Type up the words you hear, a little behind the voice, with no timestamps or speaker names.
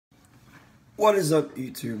What is up,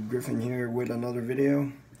 YouTube? Griffin here with another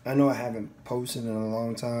video. I know I haven't posted in a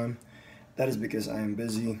long time. That is because I am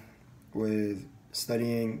busy with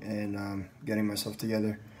studying and getting myself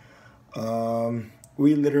together.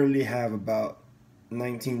 We literally have about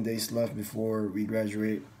 19 days left before we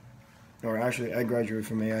graduate, or actually I graduate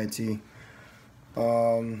from AIT.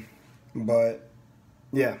 But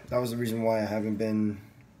yeah, that was the reason why I haven't been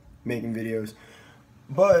making videos.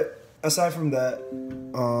 But aside from that,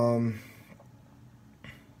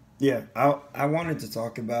 yeah, I wanted to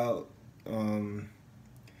talk about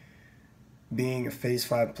being a Phase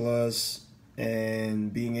 5 Plus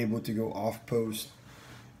and being able to go off post.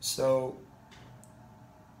 So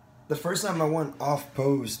the first time I went off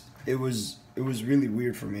post, it was really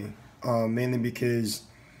weird for me, mainly because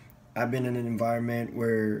I've been in an environment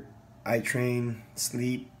where I train,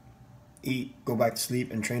 sleep, eat, go back to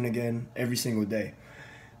sleep, and train again every single day.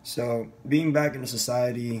 So being back in a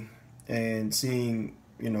society and seeing,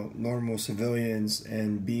 normal civilians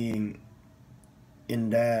and being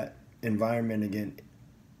in that environment again,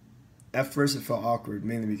 at first it felt awkward,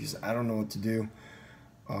 mainly because I don't know what to do.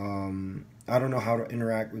 I don't know how to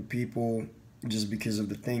interact with people just because of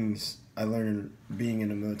the things I learned being in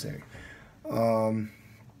the military. I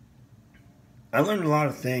learned a lot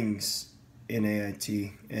of things in AIT,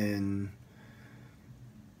 and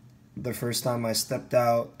the first time I stepped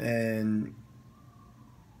out and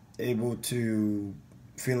able to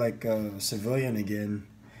feel like a civilian again,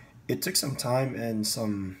 it took some time and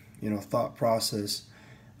some thought process.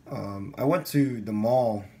 I went to the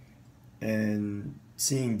mall and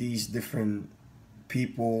seeing these different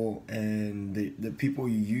people and the people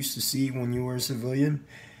you used to see when you were a civilian,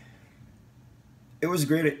 it was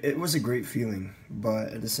great. It was a great feeling,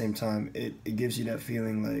 but at the same time it gives you that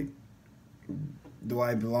feeling like, do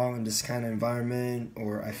I belong in this kind of environment,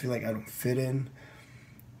 or I feel like I don't fit in?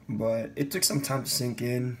 But it took some time to sink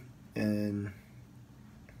in, and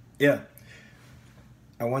yeah,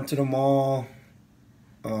 I went to the mall,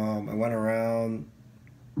 I went around,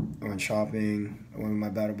 I went shopping, I went with my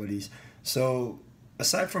battle buddies. So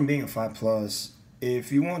aside from being a 5 plus,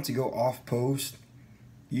 if you want to go off post,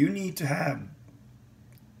 you need to have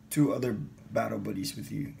 2 other battle buddies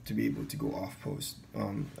with you to be able to go off post.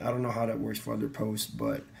 I don't know how that works for other posts,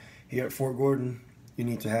 but here at Fort Gordon, you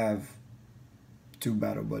need to have 2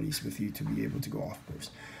 battle buddies with you to be able to go off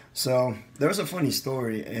post. So there was a funny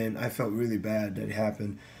story, and I felt really bad that it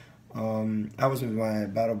happened. I was with my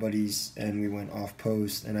battle buddies, and we went off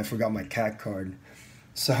post, and I forgot my CAC card.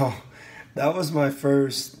 So that was my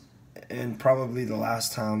first and probably the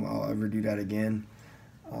last time I'll ever do that again.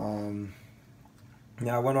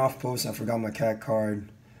 Yeah, I went off post, I forgot my CAC card.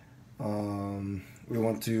 We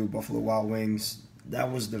went to Buffalo Wild Wings.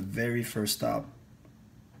 That was the very first stop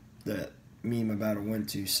that me and my battle went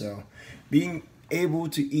to. So being able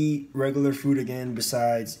to eat regular food again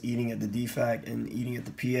besides eating at the DFAC and eating at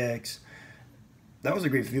the PX, that was a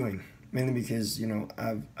great feeling, mainly because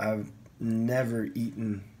I've never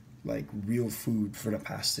eaten like real food for the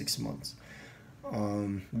past 6 months.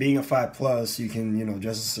 Being a 5 plus, you can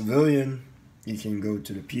just a civilian, you can go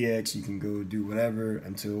to the PX, you can go do whatever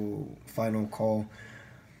until final call,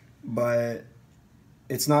 but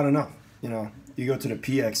it's not enough. You go to the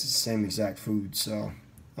PX, it's the same exact food. So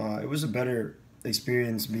it was a better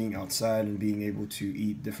experience being outside and being able to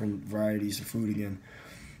eat different varieties of food again.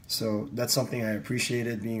 So that's something I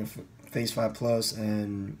appreciated, being a Phase 5 plus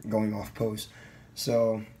and going off post.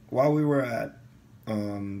 So while we were at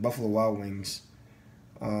Buffalo Wild Wings,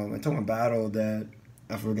 I told my battle that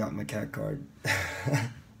I forgot my CAC card.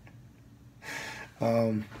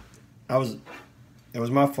 It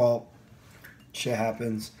was my fault. Shit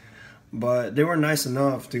happens. But they were nice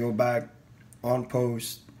enough to go back on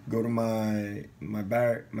post, go to my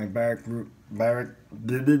barrack room,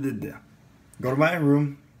 go to my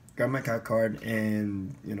room, grab my CAC card,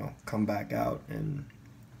 and come back out and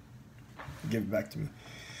give it back to me.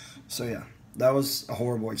 So yeah, that was a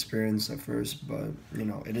horrible experience at first, but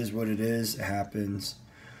it is what it is. It happens.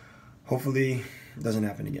 Hopefully it doesn't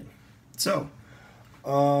happen again. So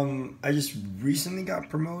I just recently got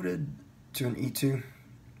promoted to an E2.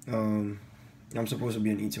 I'm supposed to be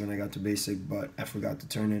an E2 when I got to basic, but I forgot to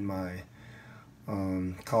turn in my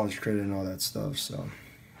college credit and all that stuff. So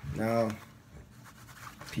now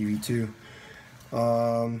PV2.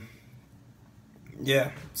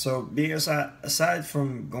 Yeah, so being aside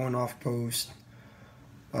from going off post,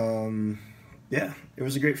 yeah, it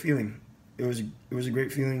was a great feeling. It was a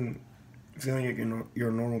great feeling like you're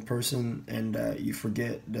a normal person, and you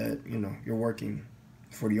forget that you're working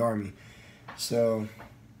for the Army. So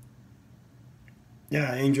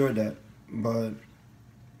yeah, I enjoyed that. But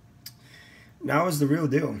Now is the real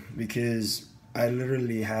deal because I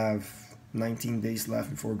literally have 19 days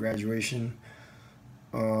left before graduation.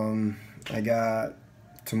 I got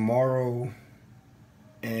tomorrow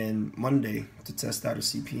and Monday to test out a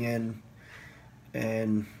CPN,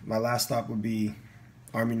 and my last stop would be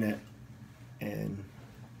ArmyNet. And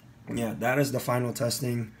yeah, that is the final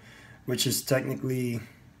testing, which is technically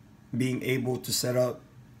being able to set up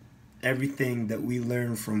everything that we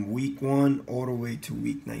learned from week 1 all the way to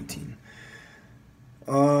week 19.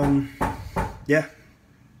 Yeah.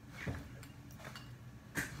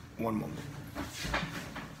 One moment.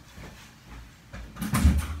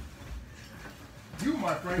 You,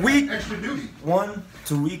 my friend, Week have extra duty. 1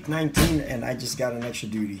 to week 19, and I just got an extra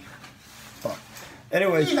duty. Fuck.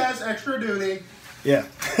 Anyways. He has extra duty. Yeah.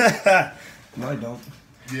 No, I don't.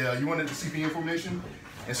 Yeah, you wanted the CP information?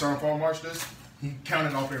 And Sergeant Paul marched us. He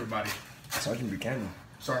counted off everybody. Sergeant Buchanan.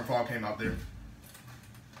 Sergeant Paul came out there.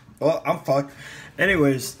 Well, I'm fucked.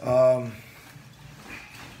 Anyways,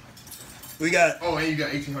 we got. Oh, and you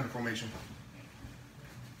got 1800 formation.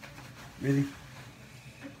 Really? What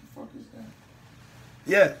the fuck is that?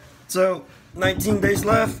 Yeah. So 19 days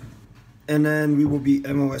left, and then we will be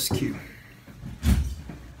MOSQ.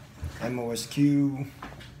 MOSQ,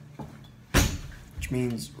 which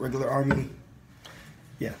means regular Army.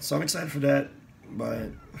 Yeah. So I'm excited for that,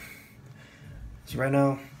 but so right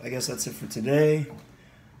now, I guess that's it for today.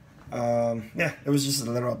 Yeah, it was just a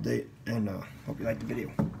little update, and hope you liked the video.